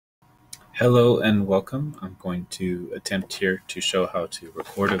Hello and welcome. I'm going to attempt here to show how to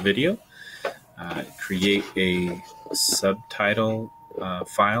record a video, create a subtitle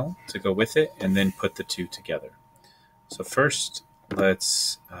file to go with it, and then put the two together. So first,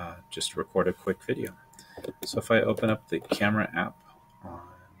 let's just record a quick video. So if I open up the camera app on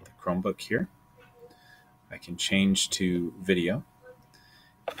the Chromebook here, I can change to video,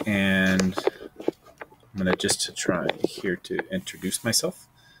 and I'm going to try here to introduce myself.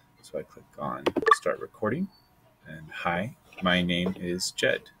 So I click on Start Recording, and hi, my name is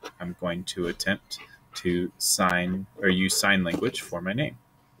Jed. I'm going to attempt to use sign language for my name.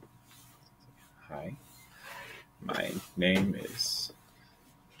 Hi, my name is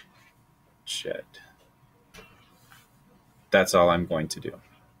Jed. That's all I'm going to do.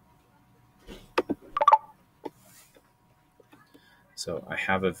 So I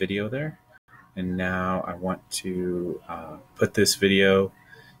have a video there, and now I want to put this video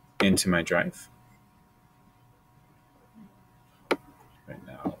into my drive. Right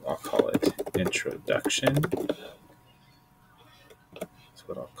now, I'll call it introduction. That's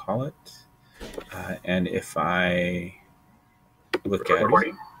what I'll call it. And if I look at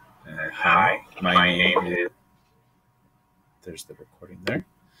it, hi, my name is, there's the recording there.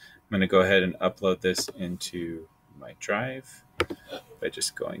 I'm going to go ahead and upload this into my drive by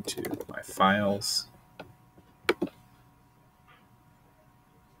just going to my files.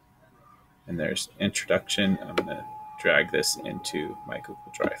 And there's introduction. I'm going to drag this into my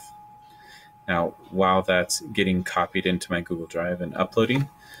Google Drive. Now, while that's getting copied into my Google Drive and uploading,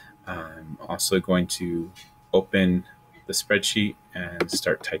 I'm also going to open the spreadsheet and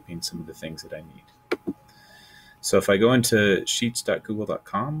start typing some of the things that I need. So if I go into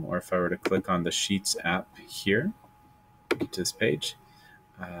sheets.google.com, or if I were to click on the Sheets app here, get to this page,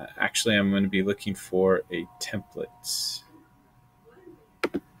 actually I'm going to be looking for a template.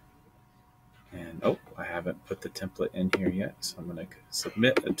 And I haven't put the template in here yet, so I'm going to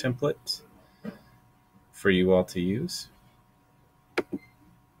submit a template for you all to use.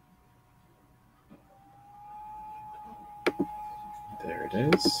 There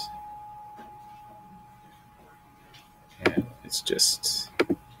it is. And it's just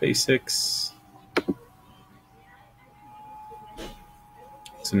basics.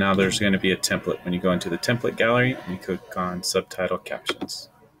 So now there's going to be a template. When you go into the template gallery, you click on Subtitle Captions.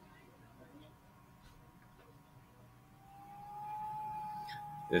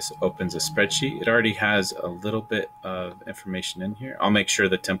 This opens a spreadsheet. It already has a little bit of information in here. I'll make sure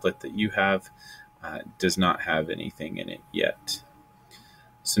the template that you have does not have anything in it yet.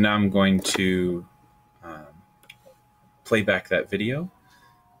 So now I'm going to play back that video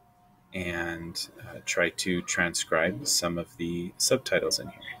and try to transcribe some of the subtitles in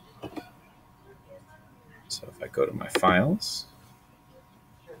here. So if I go to my files,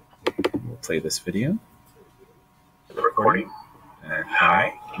 we'll play this video. Recording. And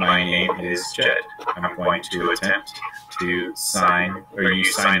hi, my name is Jed. I'm going to attempt to use sign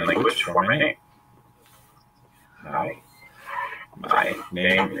language for my name. Hi, my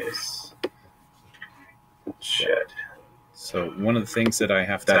name is Jed. So one of the things that I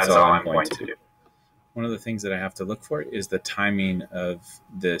have to, that's all I'm going to do. One of the things that I have to look for is the timing of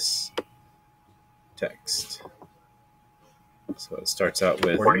this text. So it starts out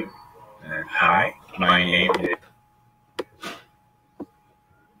with, and hi, my name is,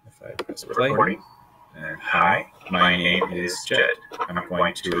 if I press play, and hi, my name is Jed. I'm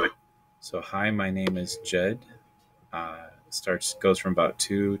going to, so hi, my name is Jed, goes from about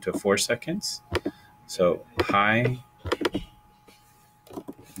 2 to 4 seconds. So hi,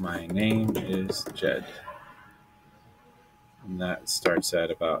 my name is Jed. And that starts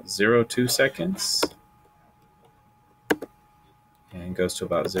at about 0.2 seconds and goes to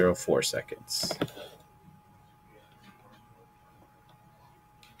about 0.4 seconds.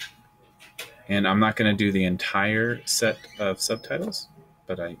 And I'm not going to do the entire set of subtitles,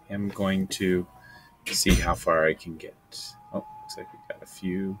 but I am going to see how far I can get. Oh, looks like we've got a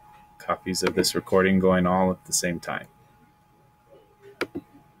few copies of this recording going all at the same time.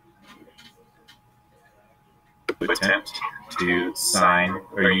 Attempt to use sign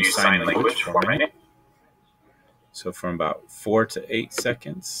language for my name. So from about 4 to 8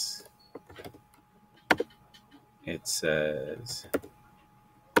 seconds, it says,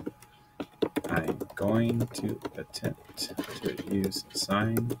 I'm going to attempt to use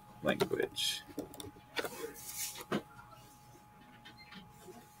sign language.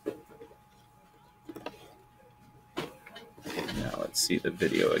 Now let's see the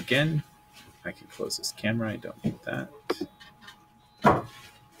video again. I can close this camera. I don't need that.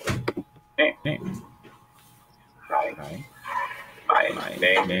 Name. Hi. My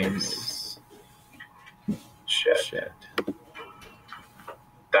name is Shed.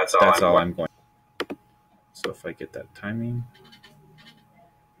 That's all I'm going. So if I get that timing,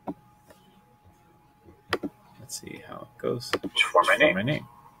 let's see how it goes. For my name.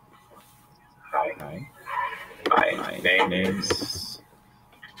 Hi. My name is.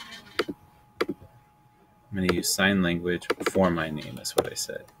 I'm going to use sign language for my name. That's what I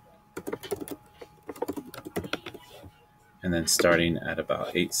said. And then starting at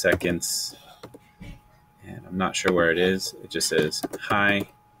about 8 seconds. And I'm not sure where it is. It just says, hi,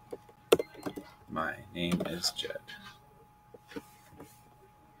 my name is Jed.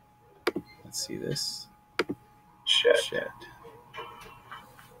 Let's see this. Shed.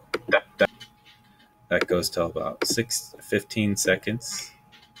 That goes till about 15 seconds.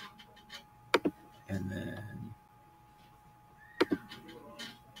 And then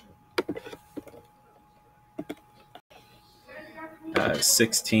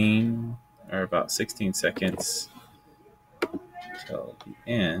 16 or about 16 seconds till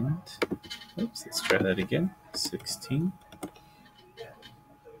the end. Oops, let's try that again. 16.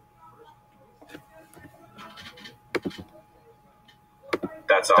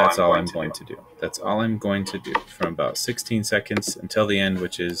 That's all I'm going to do. That's all I'm going to do from about 16 seconds until the end,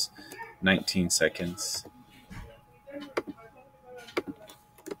 which is 19 seconds.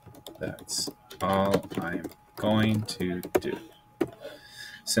 That's all I'm going to do.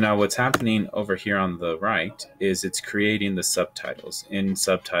 So now what's happening over here on the right is it's creating the subtitles in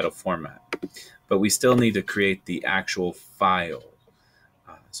subtitle format. But we still need to create the actual file.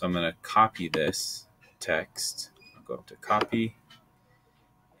 So I'm going to copy this text. I'll go up to copy.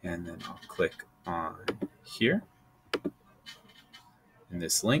 And then I'll click on here in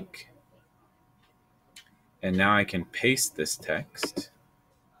this link. And now I can paste this text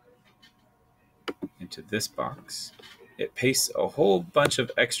into this box. It pastes a whole bunch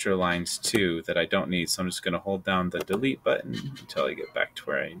of extra lines too that I don't need. So I'm just going to hold down the delete button until I get back to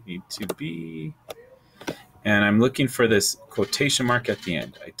where I need to be. And I'm looking for this quotation mark at the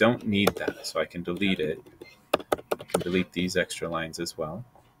end. I don't need that, so I can delete it. I can delete these extra lines as well.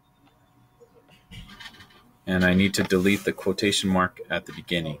 And I need to delete the quotation mark at the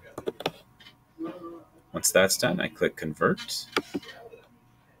beginning. Once that's done, I click Convert.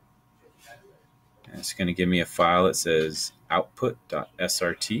 And it's going to give me a file that says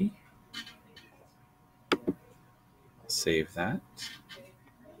output.srt. I'll save that.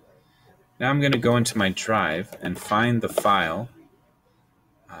 Now I'm going to go into my drive and find the file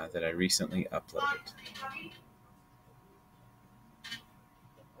that I recently uploaded.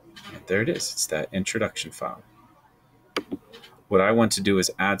 And there it is. It's that introduction file. What I want to do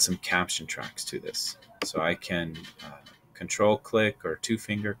is add some caption tracks to this. So I can control click or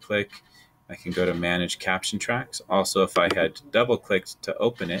 2-finger click. I can go to manage caption tracks. Also, if I had double clicked to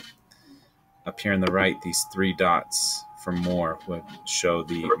open it, up here on the right, these 3 dots for more would show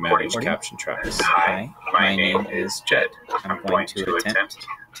the manage caption tracks. Hi, my name is Jed. I'm going to attempt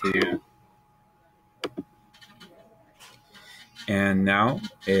to... And now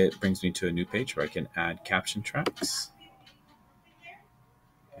it brings me to a new page where I can add caption tracks.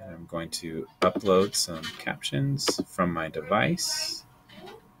 And I'm going to upload some captions from my device.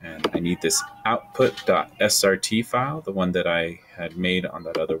 And I need this output.srt file, the one that I had made on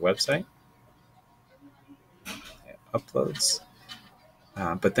that other website. It uploads.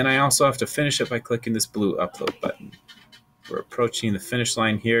 But then I also have to finish it by clicking this blue upload button. We're approaching the finish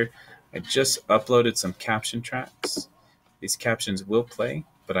line here. I just uploaded some caption tracks. These captions will play,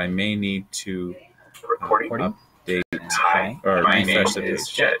 but I may need to update or refresh the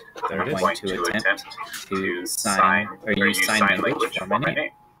page. Jed. There it I'm is. going to attempt to sign or use sign language for my name.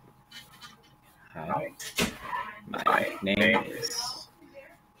 Hi, my name is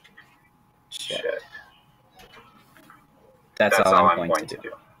Jed. That's all I'm going to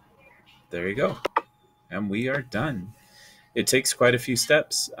do. There you go. And we are done. It takes quite a few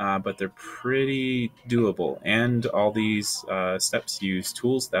steps, but they're pretty doable. And all these steps use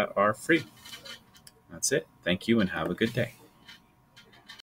tools that are free. That's it. Thank you and have a good day.